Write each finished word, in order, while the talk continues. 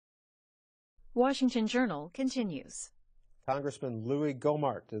Washington Journal continues. Congressman Louie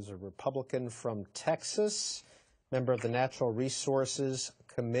Gohmert is a Republican from Texas, member of the Natural Resources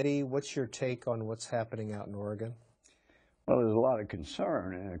Committee. What's your take on what's happening out in Oregon? Well, there's a lot of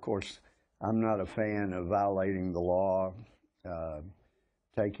concern, and of course, I'm not a fan of violating the law,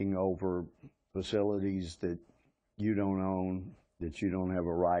 taking over facilities that you don't own, that you don't have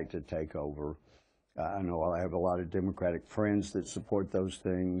a right to take over. I know I have a lot of Democratic friends that support those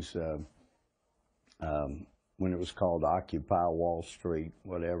things. When it was called Occupy Wall Street,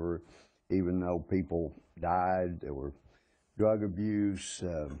 whatever, even though people died, there were drug abuse,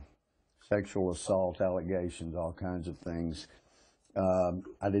 sexual assault allegations, all kinds of things.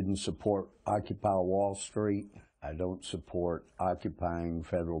 I didn't support Occupy Wall Street. I don't support occupying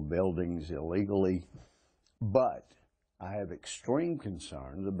federal buildings illegally, but I have extreme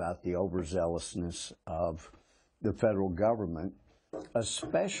concerns about the overzealousness of the federal government,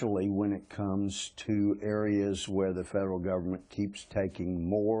 especially when it comes to areas where the federal government keeps taking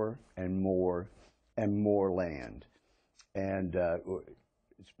more and more and more land. And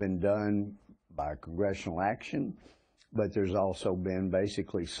it's been done by congressional action, but there's also been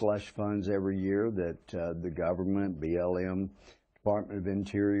basically slush funds every year that the government, BLM, Department of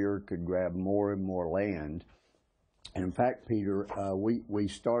Interior could grab more and more land. And in fact, Peter, we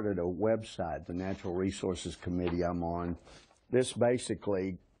started a website, the Natural Resources Committee I'm on. This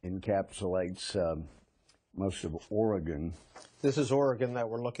basically encapsulates most of Oregon. This is Oregon that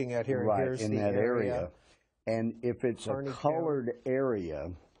we're looking at here. Right, Here's in the that area. And if it's a colored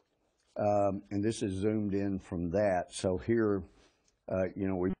area, and this is zoomed in from that, so here, you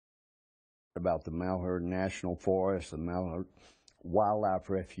know, we about the Malheur National Forest, the Malheur Wildlife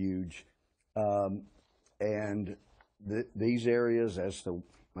Refuge, and these areas, that's the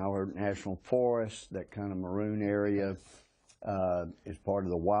Malheur National Forest, that kind of maroon area, is part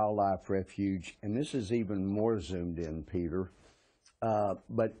of the Wildlife Refuge, and this is even more zoomed in, Peter.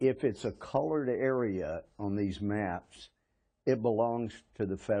 But if it's a colored area on these maps, it belongs to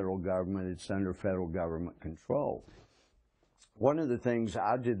the federal government. It's under federal government control. One of the things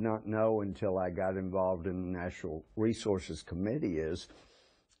I did not know until I got involved in the Natural Resources Committee is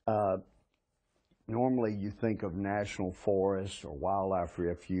normally you think of national forest or wildlife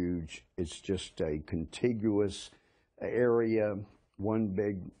refuge. It's just a contiguous area, one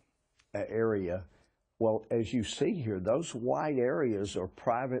big area. Well, as you see here, those white areas are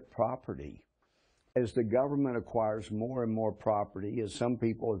private property. As the government acquires more and more property, as some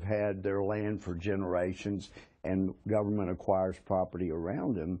people have had their land for generations and government acquires property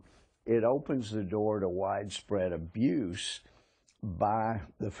around them, it opens the door to widespread abuse by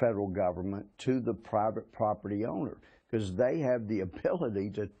the federal government to the private property owner, because they have the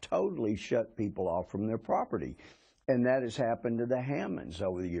ability to totally shut people off from their property. And that has happened to the Hammonds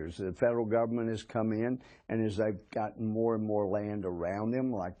over the years. The federal government has come in, and as they've gotten more and more land around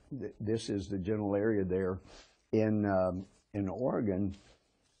them, like this is the general area there in Oregon,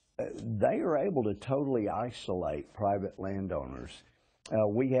 they are able to totally isolate private landowners.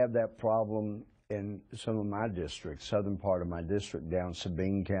 We have that problem in some of my districts, southern part of my district, down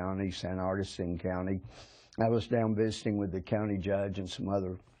Sabine County, San Augustine County. I was down visiting with the county judge and some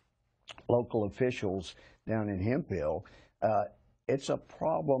other local officials down in Hemphill. It's a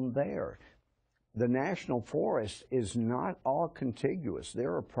problem there. The national forest is not all contiguous.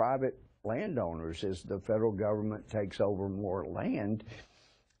 There are private landowners as the federal government takes over more land.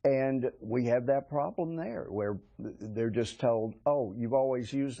 And we have that problem there where they're just told, oh, you've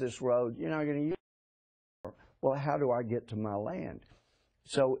always used this road, you're not going to use it. Well, how do I get to my land?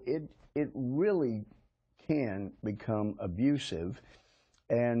 So it really can become abusive.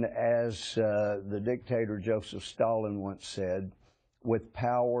 And as the dictator Joseph Stalin once said, with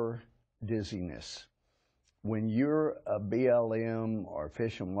power, dizziness. When you're a BLM or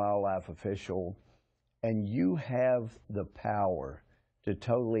Fish and Wildlife official and you have the power to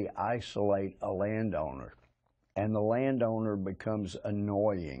totally isolate a landowner, and the landowner becomes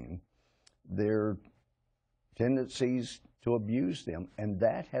annoying, there are tendencies to abuse them, and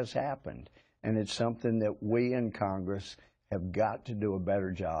that has happened. And it's something that we in Congress have got to do a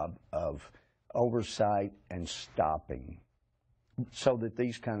better job of oversight and stopping so that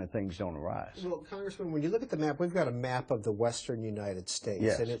these kind of things don't arise. Well, Congressman, when you look at the map, we've got a map of the western United States,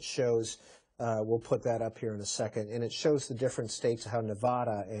 yes. And it shows, we'll put that up here in a second, and it shows the different states, how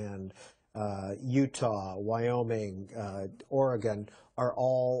Nevada and Utah, Wyoming, Oregon are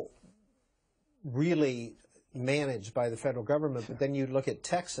all really managed by the federal government, but then you look at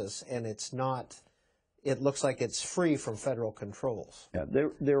Texas and it's not. It looks like it's free from federal controls. Yeah,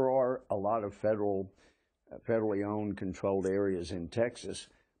 there are a lot of federally owned, controlled areas in Texas,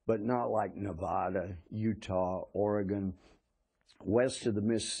 but not like Nevada, Utah, Oregon. West of the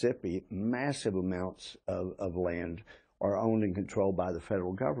Mississippi, massive amounts of land are owned and controlled by the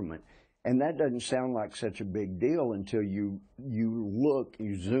federal government. And that doesn't sound like such a big deal until you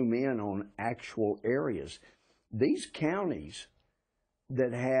zoom in on actual areas. These counties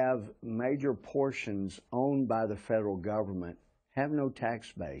that have major portions owned by the federal government have no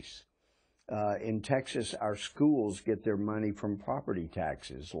tax base. In Texas, our schools get their money from property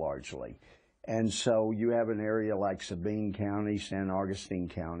taxes largely. And so you have an area like Sabine County, San Augustine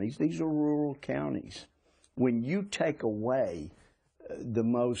counties. These are rural counties. When you take away the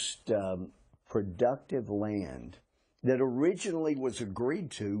most productive land that originally was agreed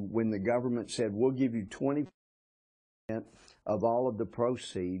to when the government said, we'll give you 20% of all of the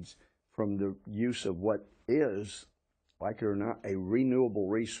proceeds from the use of what is, like it or not, a renewable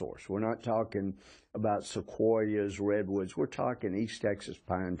resource. We're not talking about sequoias, redwoods. We're talking East Texas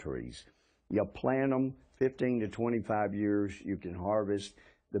pine trees. You plant them, 15 to 25 years, you can harvest.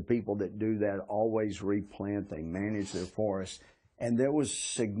 The people that do that always replant. They manage their forests. And there was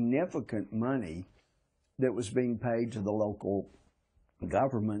significant money that was being paid to the local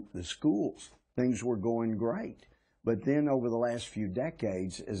government, the schools. Things were going great. But then over the last few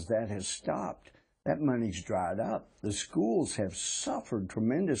decades, as that has stopped, that money's dried up. The schools have suffered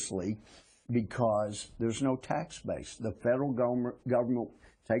tremendously because there's no tax base. The federal government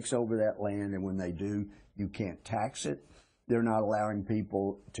takes over that land, and when they do, you can't tax it. They're not allowing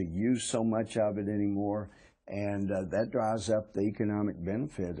people to use so much of it anymore, and that dries up the economic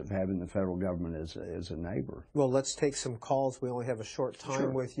benefit of having the federal government as a neighbor. Well, let's take some calls. We only have a short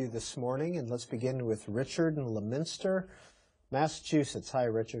time with you this morning, and let's begin with Richard in Leominster, Massachusetts. Hi,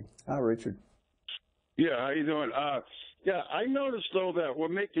 Richard. Hi, Richard. Yeah, how you doing? Yeah, I noticed, though, that we're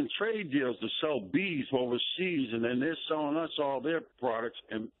making trade deals to sell bees overseas, and then they're selling us all their products,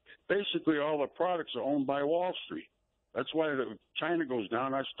 and basically all the products are owned by Wall Street. That's why China goes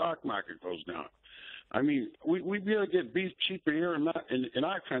down, our stock market goes down. I mean, we'd be able to get beef cheaper here in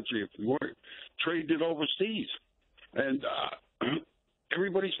our country if we weren't traded overseas. And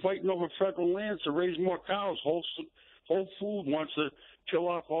everybody's fighting over federal lands to raise more cows. Whole Food wants to kill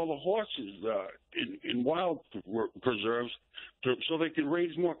off all the horses in wild preserves so they can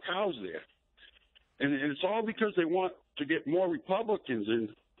raise more cows there. And it's all because they want to get more Republicans in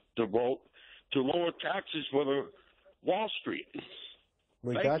to vote to lower taxes for the Wall Street.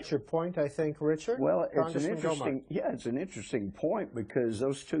 We got your point, I think, Richard. Well, it's an interesting point because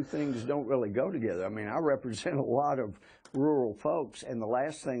those two things don't really go together. I mean, I represent a lot of rural folks, and the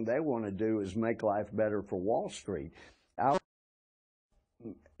last thing they want to do is make life better for Wall Street.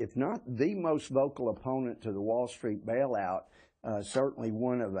 If not the most vocal opponent to the Wall Street bailout, certainly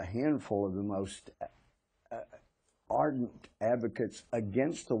one of a handful of the most ardent advocates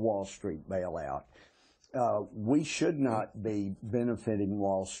against the Wall Street bailout. We should not be benefiting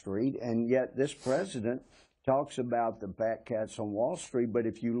Wall Street, and yet this president talks about the fat cats on Wall Street, but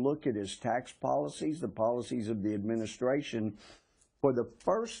if you look at his tax policies, the policies of the administration, for the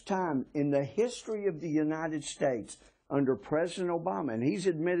first time in the history of the United States under President Obama, and he's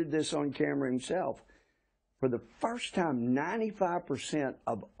admitted this on camera himself, for the first time, 95%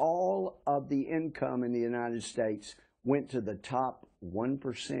 of all of the income in the United States went to the top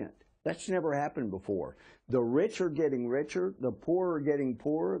 1%. That's never happened before. The rich are getting richer, the poor are getting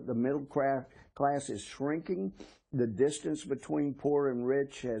poorer, the middle class is shrinking, the distance between poor and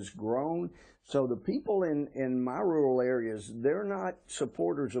rich has grown. So the people in my rural areas, they're not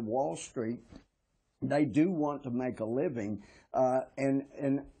supporters of Wall Street. They do want to make a living.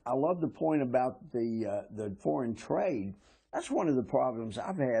 And I love the point about the foreign trade. That's one of the problems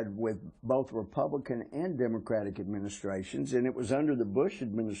I've had with both Republican and Democratic administrations, and it was under the Bush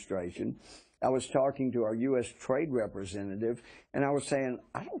administration. I was talking to our U.S. trade representative, and I was saying,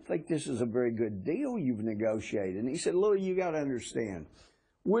 I don't think this is a very good deal you've negotiated. And he said, Louie, you got to understand,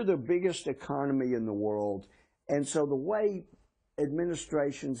 we're the biggest economy in the world, and so the way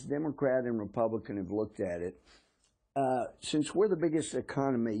administrations, Democrat and Republican, have looked at it, since we're the biggest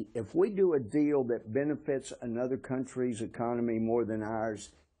economy, if we do a deal that benefits another country's economy more than ours,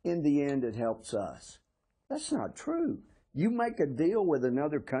 in the end it helps us. That's not true. You make a deal with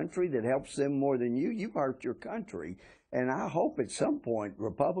another country that helps them more than you, you've hurt your country. And I hope at some point,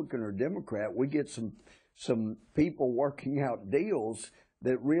 Republican or Democrat, we get some people working out deals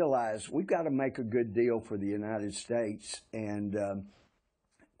that realize we've got to make a good deal for the United States and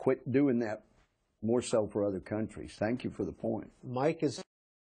quit doing that more so for other countries. Thank you for the point. Mike is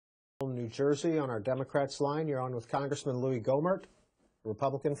in New Jersey on our Democrats line. You're on with Congressman Louie Gohmert,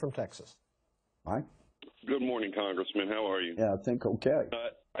 Republican from Texas. Mike? Good morning, Congressman. How are you? Yeah, I think okay.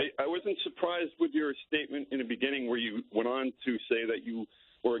 I wasn't surprised with your statement in the beginning where you went on to say that you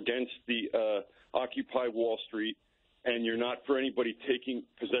were against the Occupy Wall Street and you're not for anybody taking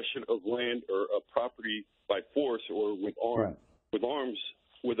possession of land or property by force or with arms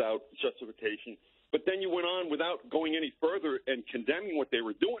without justification. But then you went on without going any further and condemning what they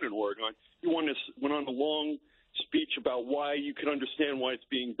were doing in Oregon. You went on a long speech about why you could understand why it's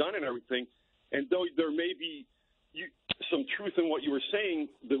being done and everything. And though there may be some truth in what you were saying,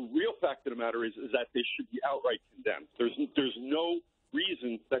 the real fact of the matter is that they should be outright condemned. There's no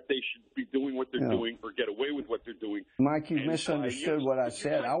reason that they should be doing what they're doing or get away with what they're doing. Mike, you misunderstood what I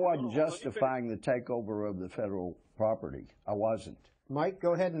said. I wasn't justifying the takeover of the federal property. I wasn't. Mike,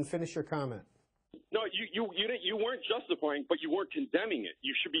 go ahead and finish your comment. No, you weren't justifying, but you weren't condemning it.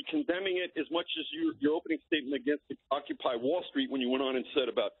 You should be condemning it as much as your opening statement against Occupy Wall Street when you went on and said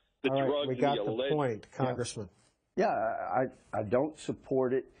about the drugs we got the point, Congressman. Yeah, I don't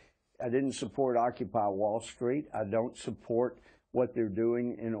support it. I didn't support Occupy Wall Street. I don't support what they're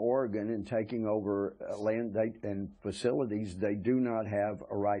doing in Oregon and taking over land and facilities they do not have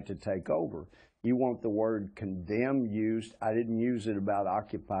a right to take over. You want the word condemn used. I didn't use it about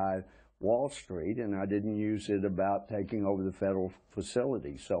Occupy Wall Street, and I didn't use it about taking over the federal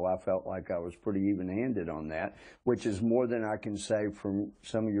facilities. So I felt like I was pretty even-handed on that, which is more than I can say from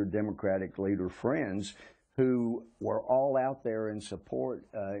some of your Democratic leader friends who were all out there in support,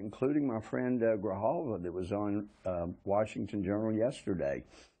 including my friend Grijalva that was on Washington Journal yesterday,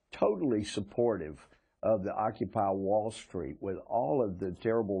 totally supportive of the Occupy Wall Street with all of the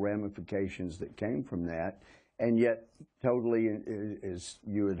terrible ramifications that came from that, and yet totally, as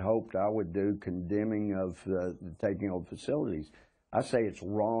you had hoped I would do, condemning of the taking over facilities. I say it's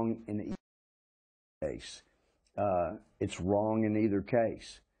wrong in either case. It's wrong in either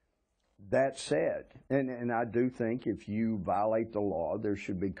case. That said, and I do think if you violate the law, there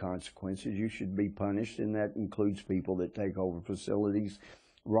should be consequences. You should be punished, and that includes people that take over facilities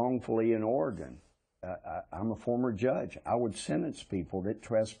wrongfully in Oregon. I'm a former judge. I would sentence people that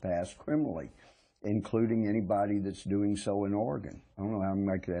trespass criminally, including anybody that's doing so in Oregon. I don't know how to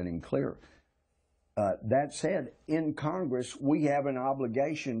make that any clearer. That said, in Congress, we have an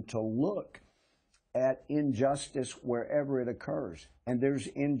obligation to look at injustice wherever it occurs. And there's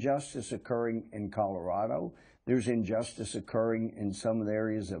injustice occurring in Colorado. There's injustice occurring in some of the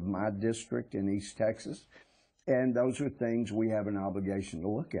areas of my district in East Texas. And those are things we have an obligation to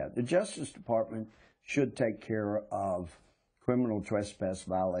look at. The Justice Department should take care of criminal trespass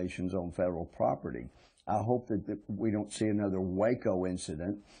violations on federal property. I hope that we don't see another Waco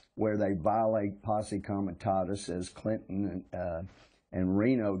incident where they violate posse comitatus as Clinton and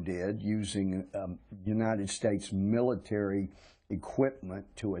Reno did, using United States military equipment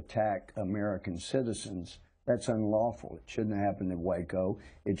to attack American citizens. That's unlawful. It shouldn't happen in Waco.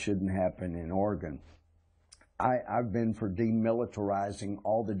 It shouldn't happen in Oregon. I've been for demilitarizing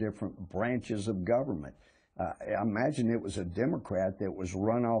all the different branches of government. I imagine it was a Democrat that was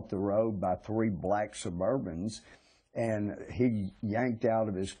run off the road by 3 black Suburbans, and he yanked out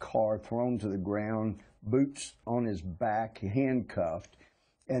of his car, thrown to the ground, boots on his back, handcuffed,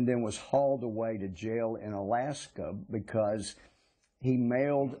 and then was hauled away to jail in Alaska because he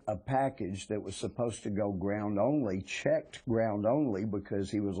mailed a package that was supposed to go ground only, checked ground only because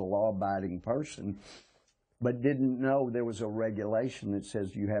he was a law-abiding person, but didn't know there was a regulation that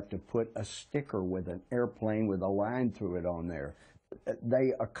says you have to put a sticker with an airplane with a line through it on there.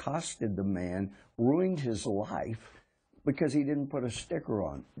 They accosted the man, ruined his life because he didn't put a sticker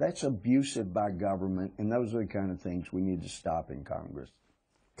on. That's abusive by government, and those are the kind of things we need to stop in Congress.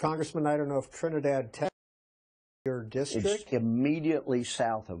 Congressman, I don't know if Trinidad, Texas, your district? It's immediately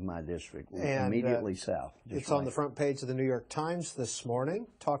south of my district, and, immediately south. It's right on the front page of the New York Times this morning,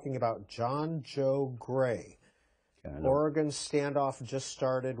 talking about John Joe Gray. Oregon standoff just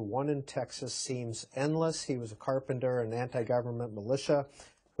started. One in Texas seems endless. He was a carpenter in anti-government militia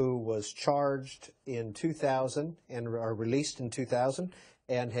who was charged in 2000 and released in 2000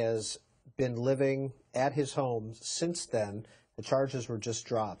 and has been living at his home since then. The charges were just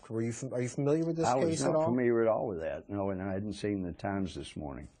dropped. Are you familiar with this case at all? I was not familiar at all with that, no, and I hadn't seen the Times this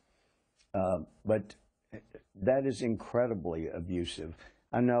morning. But that is incredibly abusive.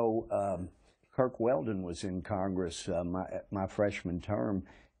 I know Kirk Weldon was in Congress my freshman term,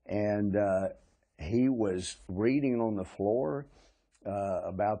 and he was reading on the floor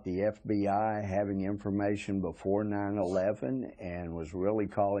about the FBI having information before 9/11 and was really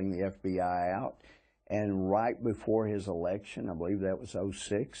calling the FBI out. And right before his election, I believe that was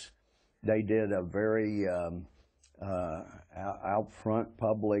 2006, they did a very out front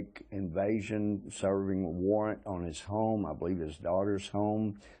public invasion, serving a warrant on his home, I believe his daughter's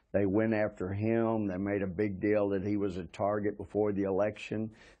home. They went after him. They made a big deal that he was a target before the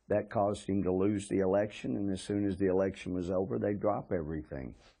election. That caused him to lose the election, and as soon as the election was over, they drop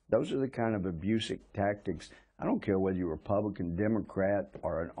everything. Those are the kind of abusive tactics. I don't care whether you're Republican, Democrat,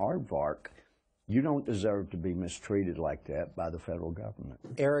 or an aardvark. You don't deserve to be mistreated like that by the federal government.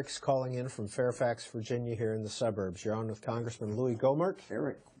 Eric's calling in from Fairfax, Virginia, here in the suburbs. You're on with Congressman Louie Gohmert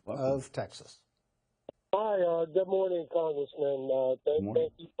Eric, welcome. of Texas. Hi, good morning, Congressman.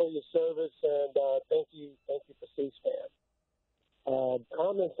 Thank you for your service, and thank you for C-SPAN.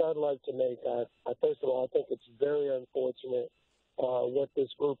 Comments I'd like to make. First of all, I think it's very unfortunate what this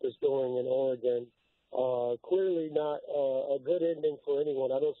group is doing in Oregon. Clearly not a good ending for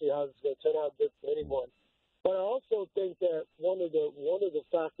anyone. I don't see how it's going to turn out good for anyone. But I also think that one of the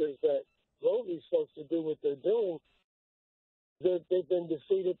factors that drove these folks to do what they're doing, they've been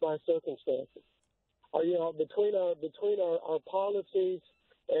defeated by circumstances. Between our policies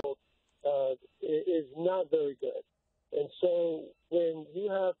and is not very good. And so when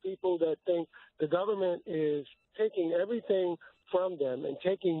you have people that think the government is taking everything from them and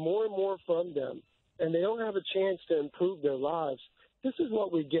taking more and more from them, and they don't have a chance to improve their lives, this is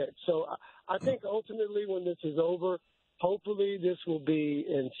what we get. So I think ultimately when this is over, hopefully this will be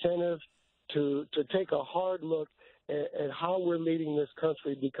incentive to take a hard look at how we're leading this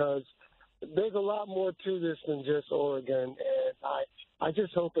country, because there's a lot more to this than just Oregon, and I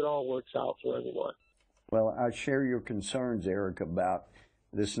just hope it all works out for everyone. Well, I share your concerns, Eric, about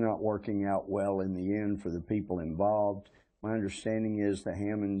this not working out well in the end for the people involved. My understanding is the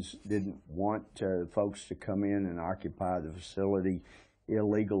Hammonds didn't want folks to come in and occupy the facility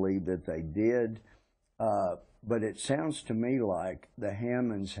illegally, that they did. But it sounds to me like the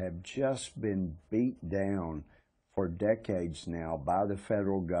Hammonds have just been beat down for decades now by the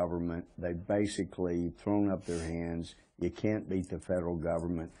federal government. They've basically thrown up their hands. You can't beat the federal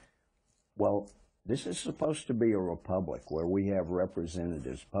government. Well, this is supposed to be a republic where we have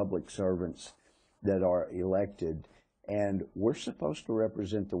representatives, public servants that are elected, and we're supposed to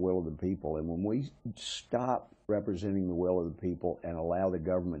represent the will of the people. And when we stop representing the will of the people and allow the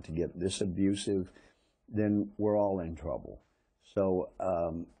government to get this abusive, then we're all in trouble. So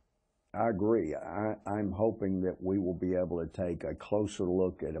I agree. I'm hoping that we will be able to take a closer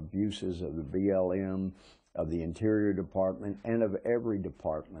look at abuses of the BLM, of the Interior Department, and of every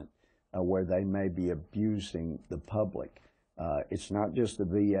department where they may be abusing the public. It's not just the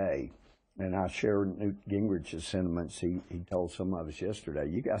VA. And I share Newt Gingrich's sentiments. He told some of us yesterday,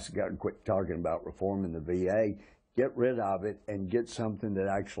 you guys got to quit talking about reforming the VA, get rid of it, and get something that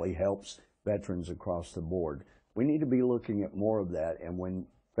actually helps veterans across the board. We need to be looking at more of that. And when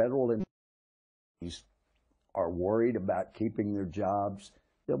federal entities are worried about keeping their jobs,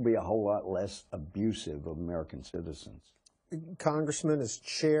 there'll be a whole lot less abusive of American citizens. Congressman, as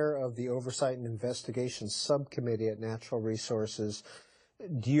chair of the Oversight and Investigations Subcommittee at Natural Resources,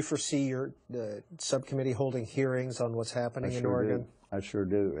 do you foresee your subcommittee holding hearings on what's happening in Oregon? I sure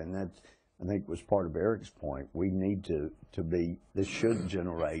do, and that, I think, was part of Eric's point. We need to be, this should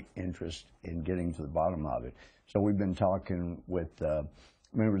generate interest in getting to the bottom of it. So we've been talking with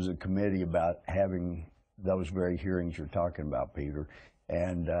members of the committee about having those very hearings you're talking about, Peter,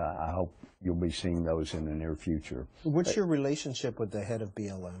 and I hope you'll be seeing those in the near future. What's your relationship with the head of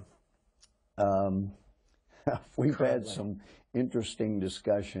BLM? We've had some interesting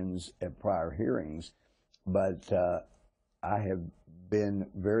discussions at prior hearings, but I have been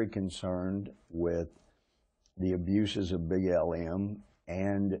very concerned with the abuses of BLM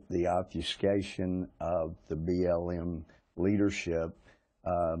and the obfuscation of the BLM leadership.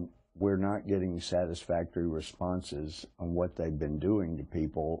 We're not getting satisfactory responses on what they've been doing to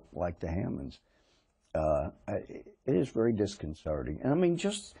people like the Hammonds. It is very disconcerting. And I mean,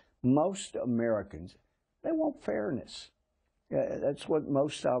 just most Americans, they want fairness. That's what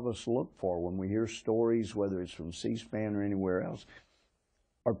most of us look for when we hear stories, whether it's from C-SPAN or anywhere else.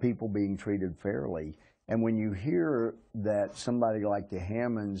 Are people being treated fairly? And when you hear that somebody like the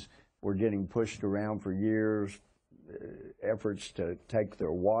Hammonds were getting pushed around for years, efforts to take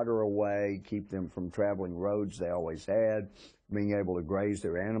their water away, keep them from traveling roads they always had, being able to graze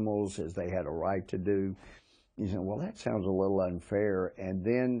their animals as they had a right to do, you say, well, that sounds a little unfair. And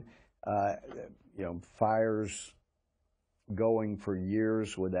then, you know, fires going for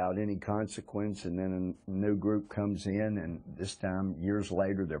years without any consequence, and then a new group comes in, and this time, years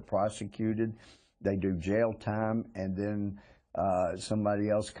later, they're prosecuted. They do jail time, and then somebody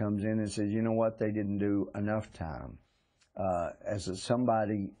else comes in and says, you know what, they didn't do enough time. As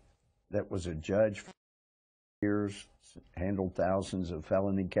somebody that was a judge years, handled thousands of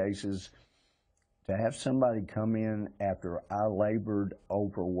felony cases. To have somebody come in after I labored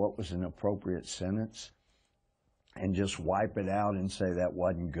over what was an appropriate sentence and just wipe it out and say that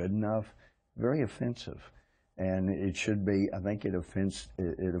wasn't good enough, very offensive. And it should be, I think it offends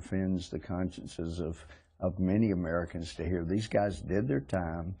the consciences of many Americans to hear these guys did their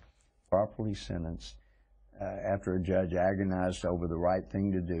time, properly sentenced, after a judge agonized over the right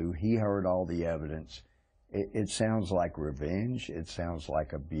thing to do. He heard all the evidence. It sounds like revenge. It sounds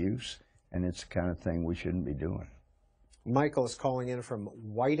like abuse. And it's the kind of thing we shouldn't be doing. Michael is calling in from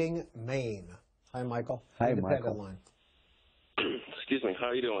Whiting, Maine. Hi, Michael. Hi, Independent Michael. line. Excuse me. How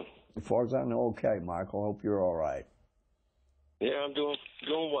are you doing? As far as I know, okay, Michael. Hope you're all right. Yeah, I'm doing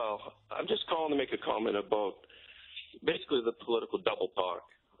well. I'm just calling to make a comment about basically the political double talk.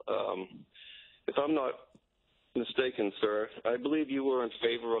 If I'm not mistaken, sir, I believe you were in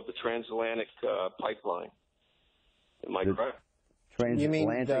favor of the transatlantic pipeline. Am I correct?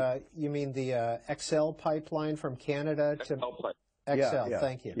 Transatlantic. You mean the XL pipeline from Canada to XL? Yeah.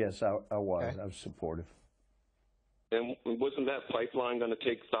 Thank you. Yes, I was. Okay. I was supportive. And wasn't that pipeline going to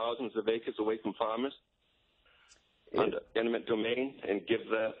take thousands of acres away from farmers under eminent domain and give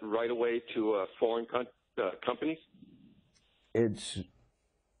that right away to foreign companies? It's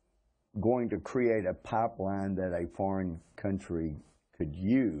going to create a pipeline that a foreign country could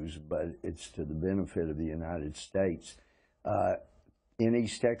use, but it's to the benefit of the United States. In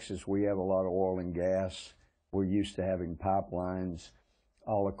East Texas, we have a lot of oil and gas. We're used to having pipelines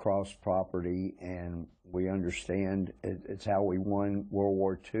all across property, and we understand it's how we won World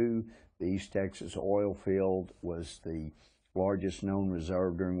War II. The East Texas oil field was the largest known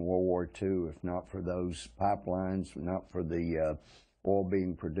reserve during World War II. If not for those pipelines, not for the oil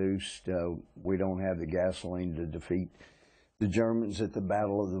being produced, we don't have the gasoline to defeat the Germans at the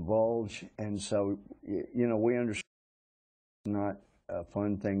Battle of the Bulge. And so, you know, we understand it's not a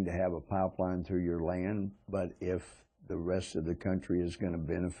fun thing to have a pipeline through your land, but if the rest of the country is going to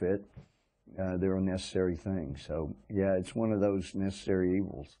benefit, they're a necessary thing. So, yeah, it's one of those necessary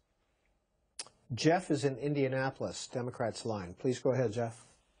evils. Jeff is in Indianapolis, Democrats line. Please go ahead, Jeff.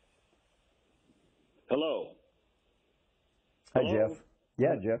 Hello. Hi, Hello? Jeff.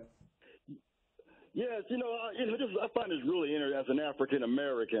 Yeah, Jeff. Yes, I find this really interesting as an African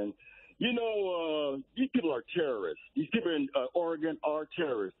American. These people are terrorists. These people in Oregon are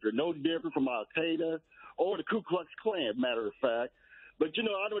terrorists. They're no different from Al Qaeda or the Ku Klux Klan, matter of fact. But,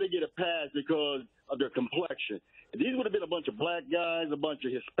 I know they get a pass because of their complexion. If these would have been a bunch of black guys, a bunch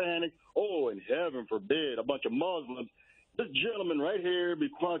of Hispanics, and heaven forbid, a bunch of Muslims, this gentleman right here be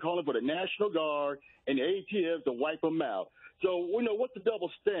calling for the National Guard and the ATF to wipe them out. So, what's the double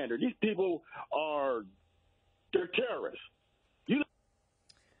standard? These people they're terrorists.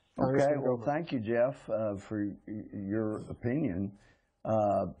 Okay, well, thank you, Jeff, for your opinion.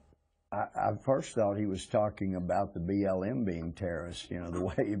 I first thought he was talking about the BLM being terrorists, the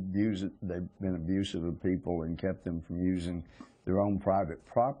way they've been abusive of people and kept them from using their own private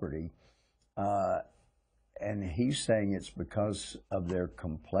property. And he's saying it's because of their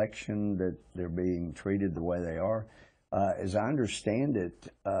complexion that they're being treated the way they are. As I understand it,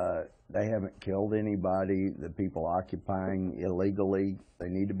 they haven't killed anybody. The people occupying illegally, they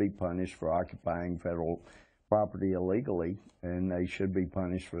need to be punished for occupying federal property illegally, and they should be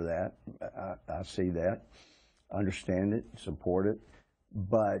punished for that. I see that, understand it, support it,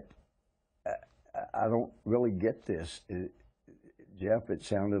 but I don't really get this. Jeff, it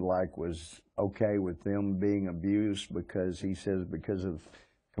sounded like was okay with them being abused because he says because of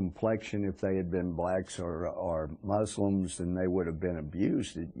complexion, if they had been blacks or Muslims, then they would have been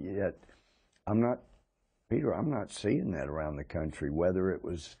abused. Yet, Peter, I'm not seeing that around the country, whether it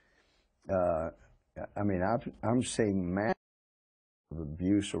was, I'm seeing massive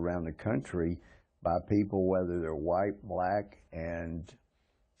abuse around the country by people, whether they're white, black, and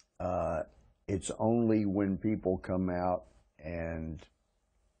it's only when people come out and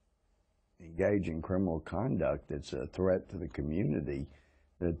engage in criminal conduct that's a threat to the community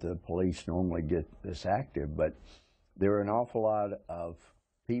that the police normally get this active. But there are an awful lot of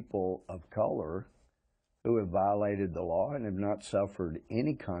people of color who have violated the law and have not suffered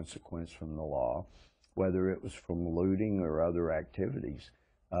any consequence from the law, whether it was from looting or other activities.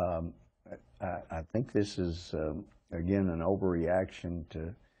 I think this is, again, an overreaction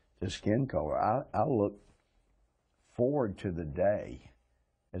to skin color. I look forward to the day,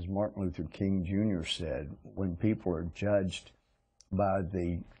 as Martin Luther King Jr. said, when people are judged by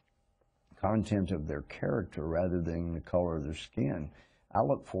the content of their character rather than the color of their skin. I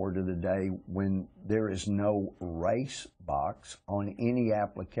look forward to the day when there is no race box on any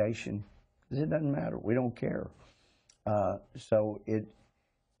application It doesn't matter. We don't care. So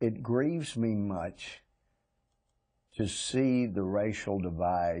it grieves me much to see the racial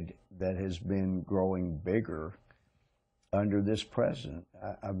divide that has been growing bigger under this president.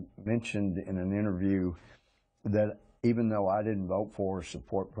 I mentioned in an interview that even though I didn't vote for or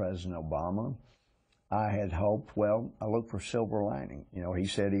support President Obama, I had hoped, well, I looked for silver lining. You know, he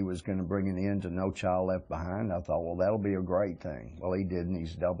said he was going to bring an end to No Child Left Behind. I thought, well, that'll be a great thing. Well, he didn't.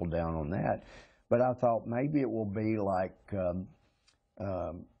 He's doubled down on that. But I thought maybe it will be like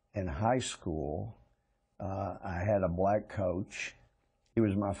in high school, I had a black coach. He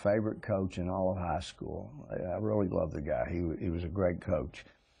was my favorite coach in all of high school. I really loved the guy. He was a great coach.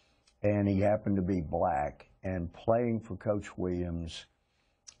 And he happened to be black. And playing for Coach Williams,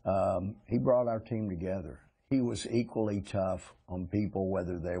 he brought our team together. He was equally tough on people,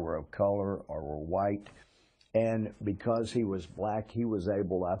 whether they were of color or were white. And because he was black, he was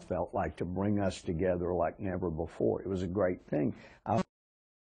able, I felt like, to bring us together like never before. It was a great thing. I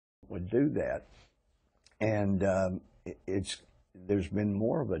would do that. And there's been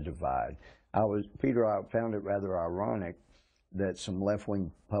more of a divide. Peter, I found it rather ironic that some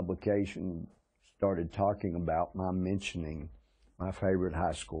left-wing publication started talking about my mentioning my favorite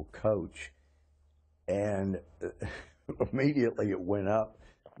high school coach. And immediately it went up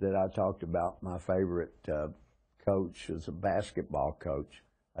that I talked about my favorite coach as a basketball coach.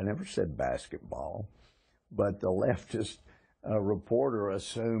 I never said basketball, but the leftist reporter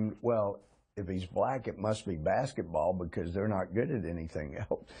assumed, well, if he's black, it must be basketball because they're not good at anything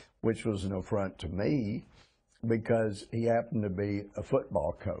else, which was an affront to me because he happened to be a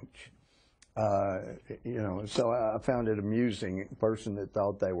football coach. You know, so I found it amusing. A person that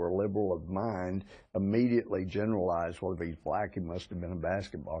thought they were liberal of mind immediately generalized, well, if he's black, he must have been a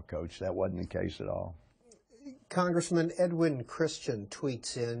basketball coach. That wasn't the case at all. Congressman Edwin Christian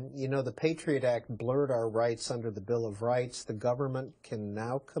tweets in, you know, the Patriot Act blurred our rights under the Bill of Rights. The government can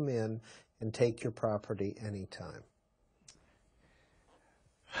now come in and take your property anytime.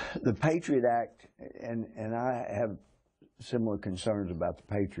 The Patriot Act, and I have similar concerns about the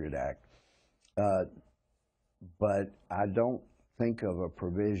Patriot Act, but I don't think of a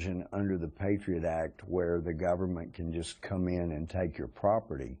provision under the Patriot Act where the government can just come in and take your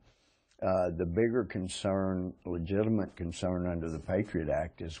property. The bigger concern, legitimate concern under the Patriot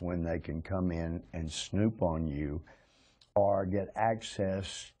Act is when they can come in and snoop on you or get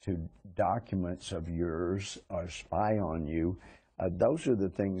access to documents of yours or spy on you. Those are the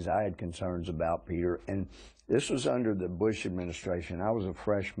things I had concerns about, Peter. And this was under the Bush administration. I was a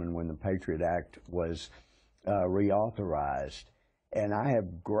freshman when the Patriot Act was reauthorized. And I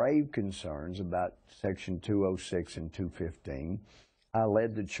have grave concerns about Section 206 and 215. I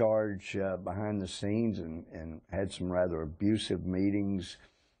led the charge behind the scenes and had some rather abusive meetings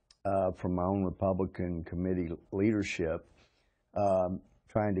from my own Republican committee leadership,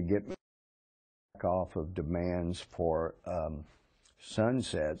 trying to get back off of demands for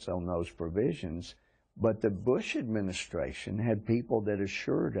sunsets on those provisions. But the Bush administration had people that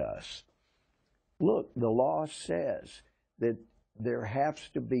assured us, look, the law says that there has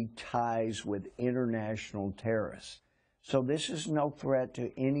to be ties with international terrorists. So this is no threat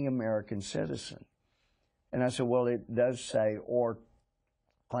to any American citizen. And I said, well, it does say, or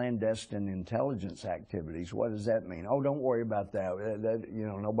clandestine intelligence activities. What does that mean? Oh, don't worry about that. You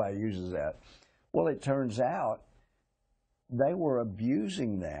know, nobody uses that. Well, it turns out they were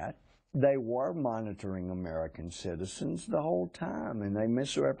abusing that. They were monitoring American citizens the whole time, and they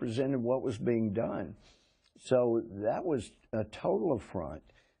misrepresented what was being done. So that was a total affront.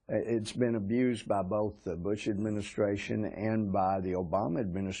 It's been abused by both the Bush administration and by the Obama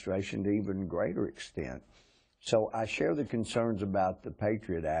administration to even greater extent. So I share the concerns about the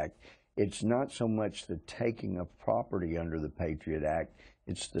Patriot Act. It's not so much the taking of property under the Patriot Act,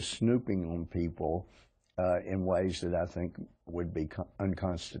 it's the snooping on people in ways that I think would be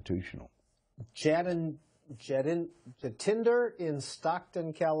unconstitutional. Jatinder in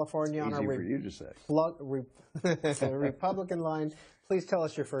Stockton, California. Easy on for you to say. Republican line. Please tell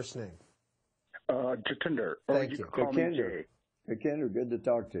us your first name. Jatinder. Thank you. Jatinder, good to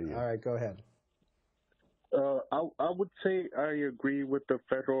talk to you. All right, go ahead. I would say I agree with the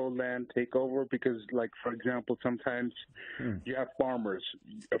federal land takeover because, like, for example, sometimes you have farmers.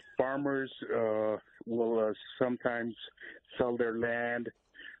 Farmers will sometimes sell their land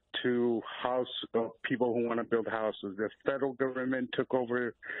to people who want to build houses. The federal government took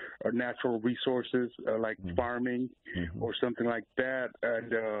over natural resources like farming or something like that,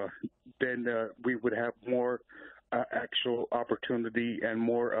 and then we would have more actual opportunity and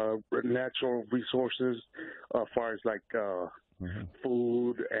more natural resources as far as like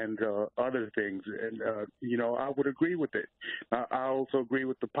food and other things. And, you know, I would agree with it. I also agree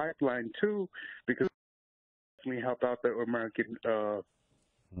with the pipeline, too, because we help out the American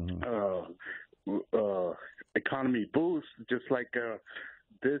economy boost, just like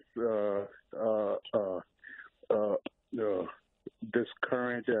this this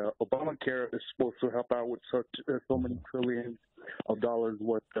current Obamacare is supposed to help out with so many trillions of dollars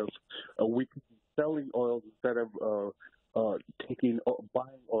worth of we can be selling oil instead of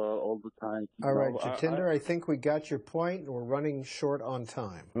buying oil all the time. All right, Jatinder, I think we got your point. We're running short on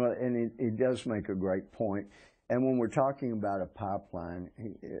time. Well, and it does make a great point. And when we're talking about a pipeline,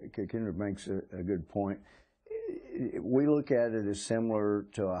 Jatinder makes a good point. We look at it as similar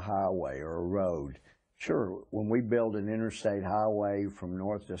to a highway or a road. Sure, when we build an interstate highway from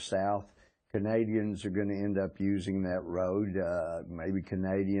north to south, Canadians are going to end up using that road. Maybe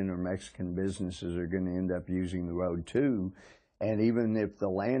Canadian or Mexican businesses are going to end up using the road too. And even if the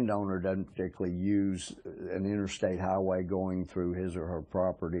landowner doesn't particularly use an interstate highway going through his or her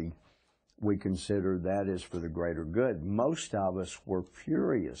property, we consider that is for the greater good. Most of us were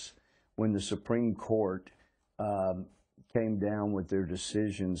furious when the Supreme Court came down with their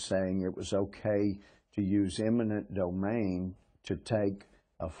decision saying it was okay to use eminent domain to take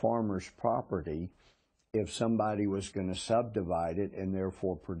a farmer's property if somebody was going to subdivide it and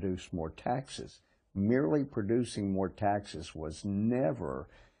therefore produce more taxes. Merely producing more taxes was never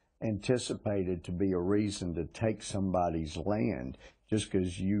anticipated to be a reason to take somebody's land just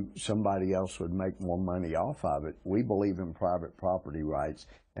because somebody else would make more money off of it. We believe in private property rights,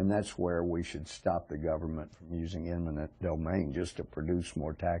 and that's where we should stop the government from using eminent domain just to produce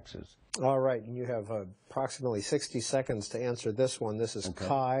more taxes. All right, and you have approximately 60 seconds to answer this one. This is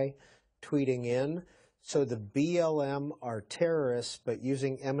Kai tweeting in. So the BLM are terrorists, but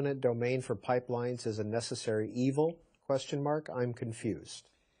using eminent domain for pipelines is a necessary evil? ? I'm confused.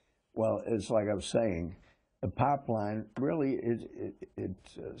 Well, it's like I was saying, the pipeline really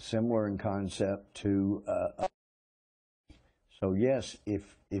it's similar in concept to so yes,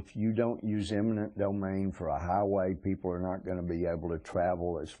 if you don't use eminent domain for a highway, people are not going to be able to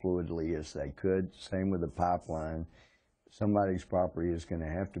travel as fluidly as they could. Same with the pipeline. Somebody's property is going to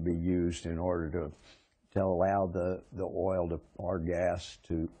have to be used in order to allow the oil or gas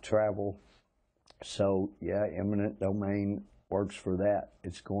to travel. So yeah, eminent domain works for that.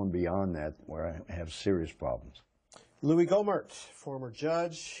 It's going beyond that where I have serious problems. Louie Gohmert, former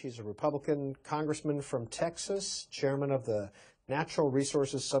judge. He's a Republican congressman from Texas, chairman of the Natural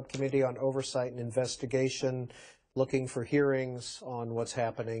Resources Subcommittee on Oversight and Investigation, looking for hearings on what's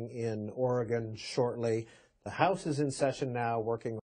happening in Oregon shortly. The House is in session now, working